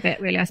by ear a bit,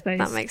 really, I suppose.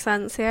 That makes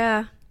sense.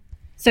 Yeah.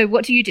 So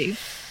what do you do?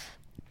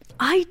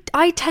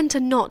 I tend to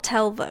not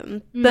tell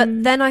them,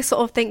 but then I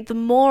sort of think the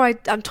more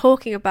I'm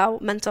talking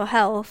about mental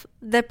health,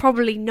 they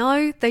probably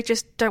know, they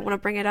just don't want to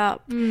bring it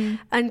up. And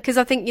because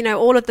I think, you know,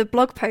 all of the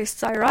blog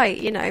posts I write,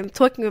 you know,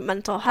 talking about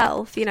mental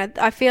health, you know,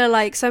 I feel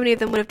like so many of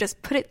them would have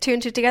just put it two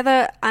and two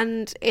together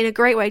and in a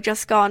great way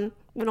just gone,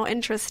 we're not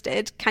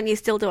interested. Can you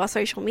still do our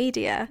social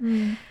media?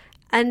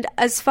 And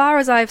as far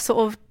as I've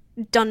sort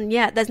of done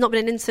yet, there's not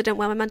been an incident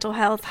where my mental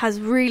health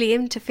has really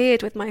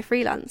interfered with my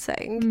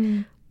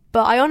freelancing.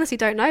 But I honestly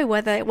don't know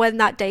whether when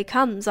that day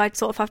comes, I'd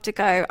sort of have to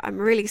go, I'm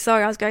really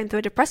sorry, I was going through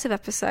a depressive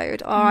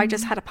episode, or I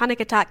just had a panic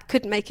attack,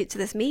 couldn't make it to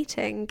this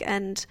meeting.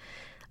 And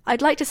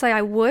I'd like to say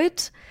I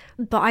would,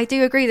 but I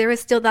do agree there is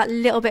still that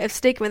little bit of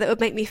stigma that would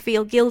make me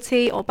feel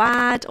guilty or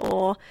bad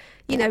or,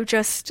 you know,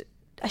 just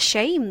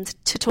ashamed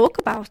to talk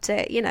about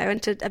it, you know,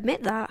 and to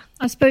admit that.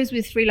 I suppose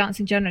with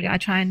freelancing generally,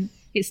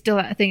 it's still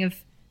that thing of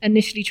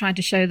initially trying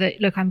to show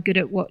that, look, I'm good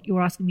at what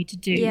you're asking me to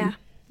do. Yeah.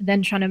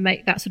 Then trying to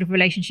make that sort of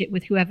relationship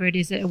with whoever it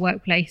is at a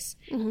workplace,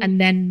 and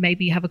then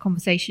maybe have a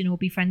conversation or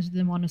be friends with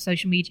them on a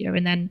social media.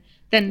 And then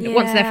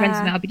once they're friends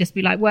with me, I'll just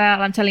be like,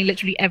 well, I'm telling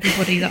literally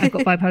everybody that I've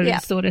got bipolar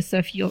disorder. So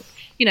if you're,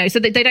 you know, so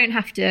that they don't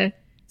have to.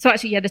 So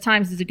actually, the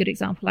Times is a good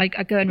example. Like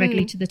I go in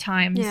regularly to the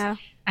Times,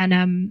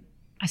 and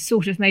I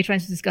sort of made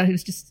friends with this girl who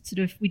was just sort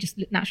of, we just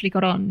naturally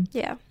got on.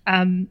 Yeah.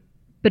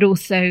 But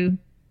also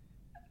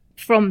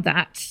from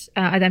that,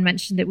 I then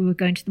mentioned that we were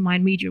going to the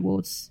Mind Media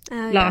Awards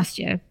last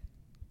year.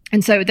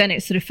 And so then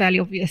it's sort of fairly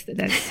obvious that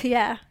there's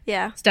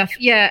stuff.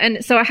 Yeah.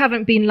 And so I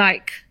haven't been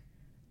like,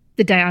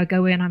 the day I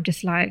go in, I'm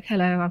just like,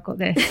 hello, I've got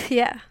this.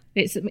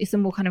 It's a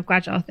more kind of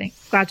gradual thing.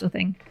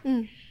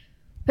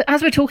 But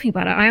as we're talking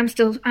about it, I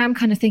am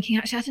kind of thinking,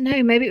 actually, I don't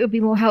know, maybe it would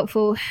be more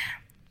helpful,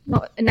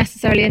 not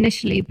necessarily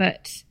initially,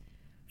 but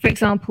for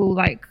example,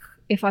 like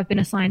if I've been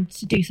assigned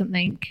to do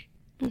something,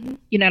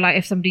 you know, like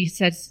if somebody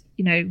says,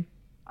 you know,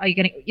 are you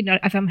going to, you know,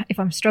 if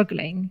I'm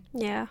struggling,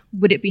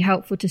 would it be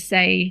helpful to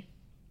say,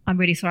 I'm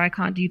really sorry, I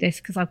can't do this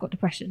because I've got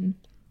depression?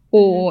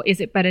 Or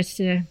is it better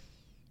to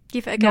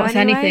give it a go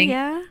anyway?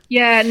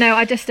 Yeah, no,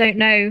 I just don't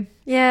know.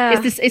 Yeah.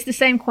 It's the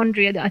same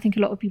quandary that I think a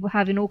lot of people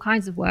have in all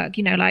kinds of work,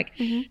 you know, like,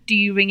 do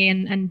you ring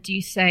in and do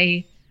you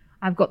say,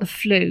 I've got the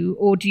flu,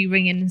 or do you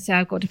ring in and say,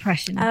 I've got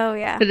depression? Oh,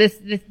 yeah. But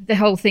the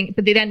whole thing,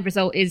 but the end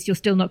result is you're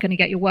still not going to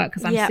get your work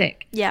because I'm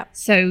sick. Yeah.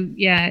 So,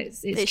 yeah,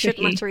 it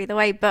shouldn't matter either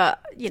way, but,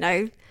 you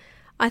know,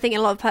 I think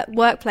in a lot of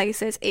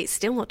workplaces, it's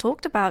still not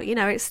talked about. You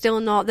know, it's still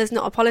not, there's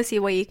not a policy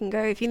where you can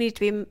go, if you need to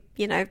be,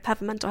 you know,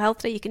 have a mental health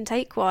day, you can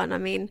take one. I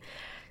mean,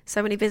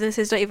 so many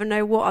businesses don't even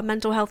know what a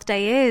mental health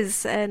day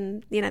is.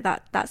 And, you know,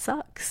 that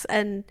sucks.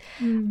 And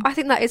I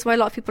think that is why a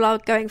lot of people are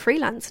going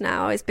freelance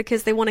now, is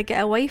because they want to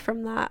get away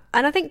from that.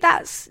 And I think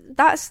that's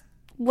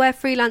where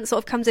freelance sort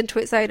of comes into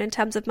its own in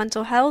terms of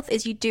mental health,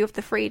 is you do have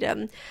the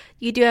freedom.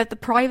 You do have the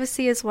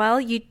privacy as well.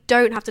 You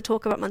don't have to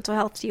talk about mental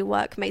health to your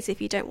workmates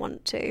if you don't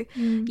want to.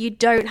 You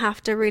don't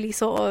have to really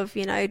sort of,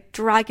 you know,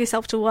 drag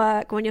yourself to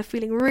work. When you're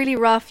feeling really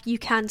rough, you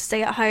can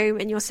stay at home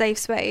in your safe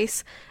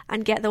space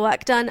and get the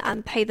work done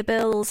and pay the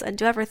bills and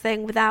do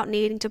everything without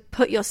needing to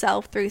put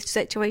yourself through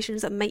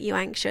situations that make you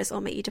anxious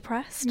or make you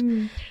depressed.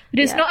 But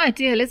it's not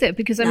ideal, is it?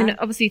 Because, I mean,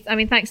 obviously, I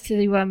mean, thanks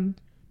to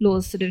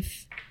laws sort of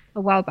a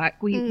while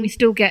back, we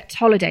still get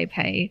holiday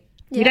pay.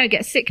 We don't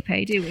get sick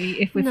pay, do we,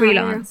 if we're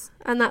freelance?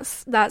 And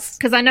that's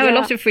because I know a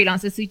lot of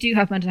freelancers who do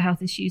have mental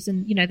health issues,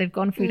 and you know they've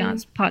gone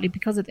freelance partly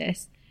because of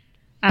this,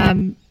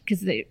 because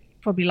they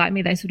probably, like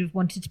me, they sort of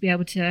wanted to be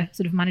able to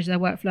sort of manage their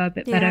workflow a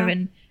bit better,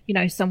 and you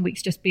know, some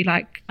weeks just be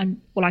like, I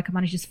can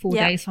manage just 4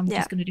 days, so I'm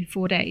just going to do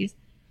 4 days.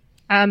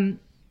 But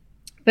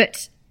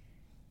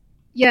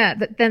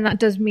then that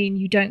does mean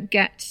you don't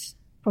get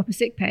proper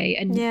sick pay,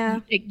 and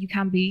you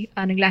can be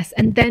earning less,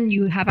 and then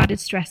you have added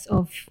stress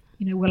of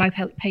will I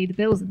pay the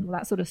bills and all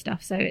that sort of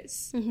stuff. So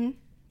it's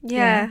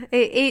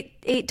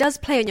it does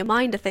play on your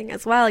mind, I think,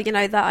 as well.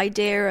 That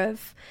idea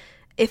of,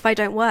 if I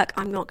don't work,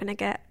 I'm not going to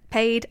get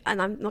paid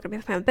and I'm not going to be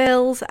able to pay my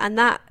bills, and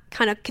that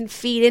kind of can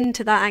feed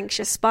into that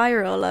anxious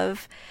spiral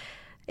of,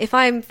 if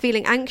I'm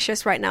feeling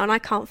anxious right now and I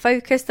can't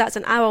focus, that's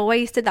an hour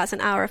wasted. That's an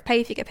hour of pay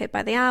if you get paid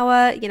by the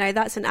hour.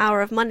 That's an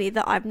hour of money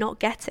that I'm not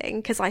getting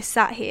because I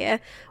sat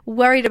here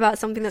worried about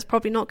something that's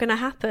probably not going to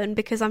happen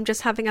because I'm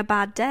just having a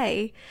bad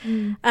day.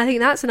 And I think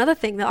that's another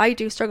thing that I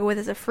do struggle with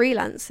as a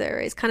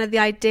freelancer, is kind of the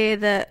idea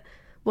that,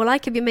 well, I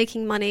could be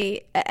making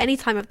money at any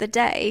time of the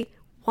day.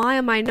 Why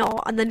am I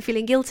not? And then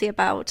feeling guilty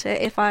about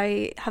it if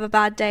I have a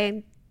bad day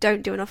and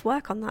don't do enough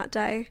work on that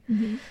day.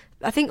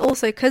 I think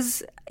also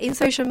because in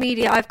social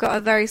media, I've got a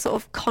very sort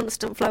of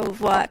constant flow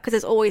of work, because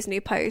there's always new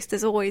posts,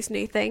 there's always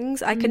new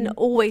things. I can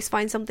always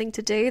find something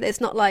to do.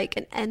 There's not like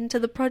an end to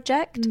the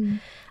project.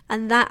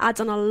 And that adds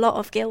on a lot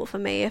of guilt for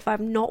me if I've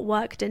not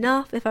worked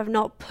enough, if I've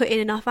not put in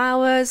enough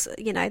hours.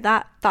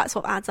 That's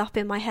what adds up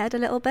in my head a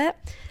little bit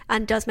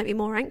and does make me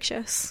more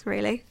anxious,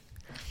 really.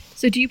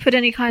 So do you put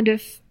any kind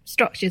of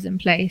structures in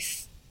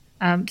place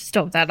to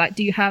stop that? Like,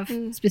 do you have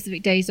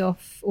specific days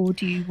off, or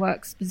do you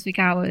work specific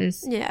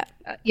hours?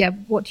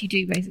 What do you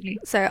do basically?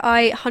 So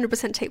I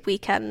 100% take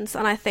weekends,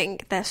 and I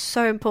think they're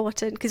so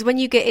important, because when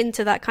you get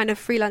into that kind of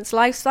freelance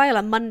lifestyle,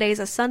 a Monday's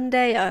a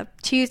Sunday, a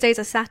Tuesday's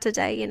a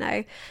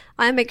Saturday,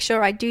 I make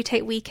sure I do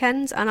take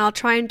weekends, and I'll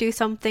try and do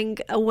something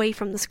away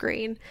from the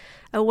screen,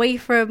 away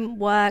from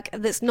work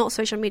that's not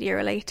social media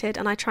related,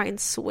 and I try and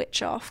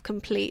switch off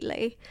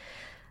completely.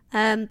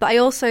 But I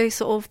also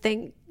sort of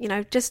think,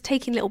 just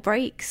taking little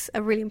breaks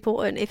are really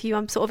important if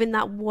I'm sort of in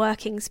that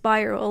working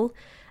spiral,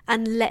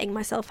 and letting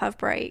myself have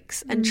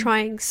breaks and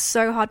trying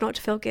so hard not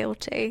to feel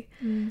guilty.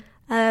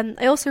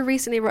 I also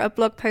recently wrote a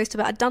blog post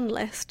about a done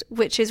list,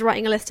 which is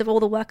writing a list of all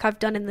the work I've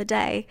done in the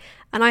day.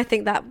 And I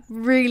think that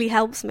really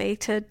helps me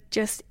to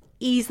just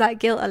ease that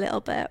guilt a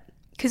little bit.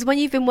 Because when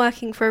you've been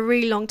working for a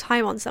really long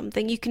time on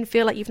something, you can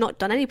feel like you've not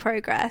done any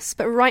progress.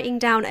 But writing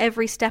down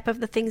every step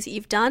of the things that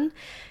you've done,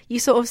 you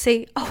sort of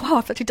see, oh, wow,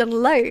 I've actually done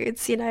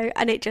loads,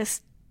 and it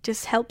just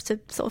helps to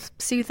sort of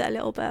soothe it a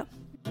little bit.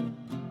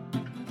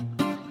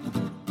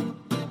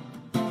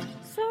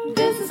 So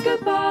this is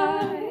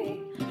goodbye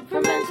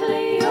from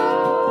Mentally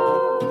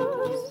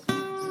Yours.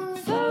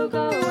 So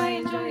go away,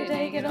 enjoy your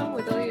day, get on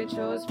with all your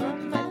chores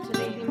from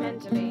Mentally Yours.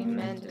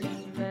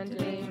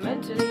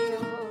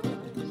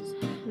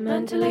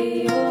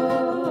 Mentally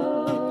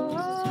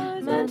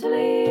yours,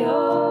 mentally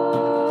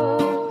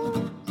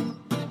yours.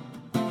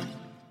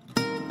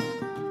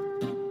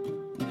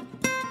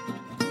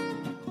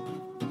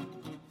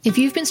 If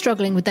you've been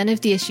struggling with any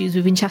of the issues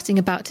we've been chatting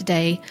about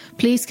today,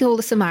 please call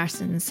the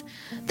Samaritans.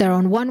 They're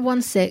on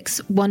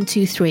 116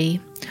 123.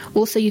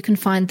 Also, you can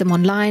find them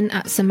online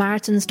at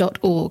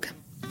samaritans.org.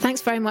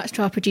 Thanks very much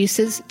to our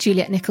producers,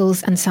 Juliet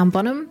Nichols and Sam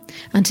Bonham,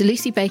 and to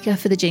Lucy Baker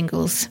for the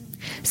jingles.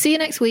 See you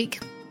next week.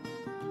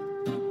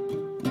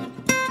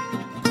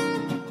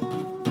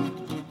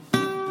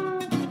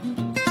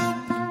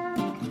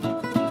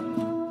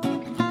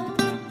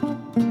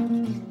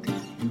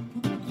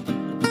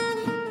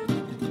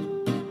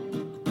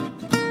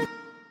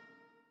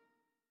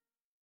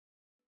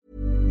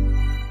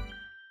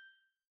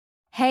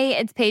 Hey,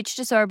 it's Paige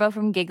DeSorbo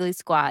from Giggly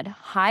Squad.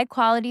 High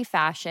quality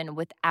fashion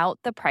without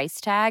the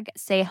price tag.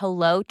 Say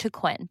hello to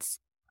Quince.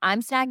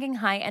 I'm snagging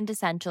high-end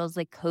essentials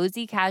like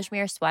cozy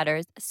cashmere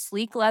sweaters,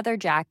 sleek leather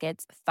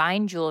jackets,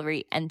 fine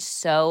jewelry, and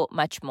so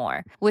much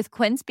more. With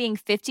Quince being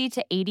 50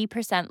 to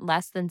 80%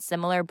 less than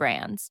similar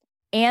brands.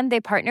 And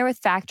they partner with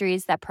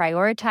factories that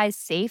prioritize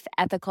safe,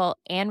 ethical,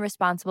 and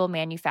responsible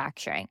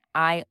manufacturing.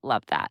 I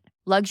love that.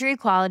 Luxury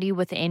quality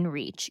within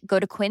reach. Go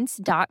to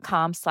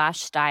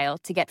quince.com/style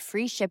to get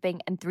free shipping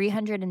and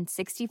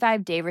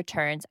 365-day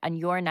returns on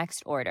your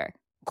next order.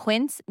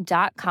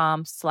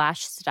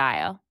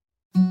 Quince.com/style.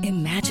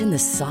 Imagine the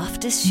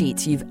softest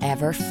sheets you've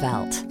ever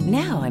felt.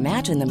 Now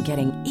imagine them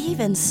getting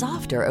even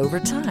softer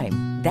over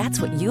time.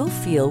 That's what you'll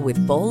feel with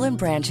Boll &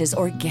 Branch's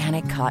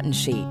organic cotton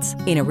sheets.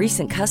 In a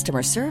recent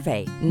customer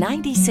survey,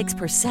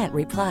 96%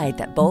 replied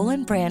that Boll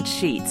 & Branch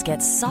sheets get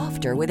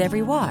softer with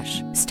every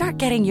wash. Start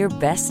getting your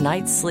best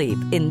night's sleep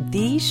in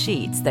these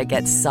sheets that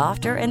get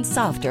softer and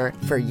softer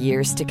for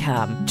years to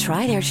come.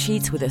 Try their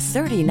sheets with a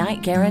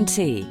 30-night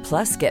guarantee.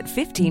 Plus, get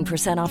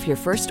 15% off your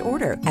first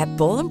order at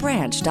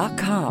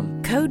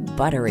bollandbranch.com. Code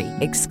BUTTERY.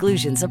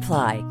 Exclusions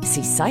apply.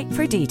 See site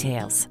for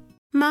details.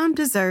 Mom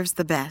deserves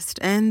the best,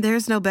 and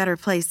there's no better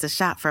place to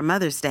shop for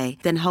Mother's Day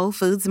than Whole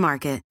Foods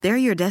Market. They're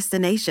your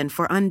destination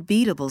for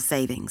unbeatable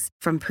savings,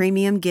 from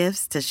premium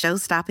gifts to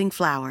show-stopping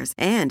flowers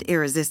and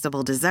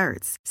irresistible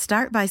desserts.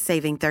 Start by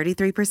saving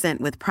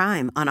 33% with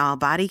Prime on all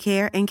body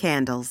care and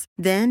candles.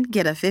 Then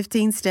get a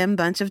 15-stem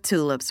bunch of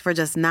tulips for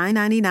just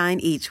 $9.99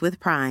 each with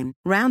Prime.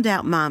 Round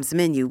out Mom's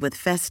menu with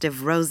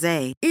festive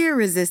rosé,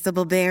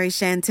 irresistible berry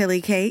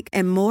chantilly cake,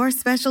 and more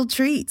special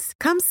treats.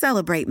 Come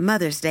celebrate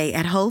Mother's Day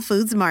at Whole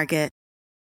Foods Market.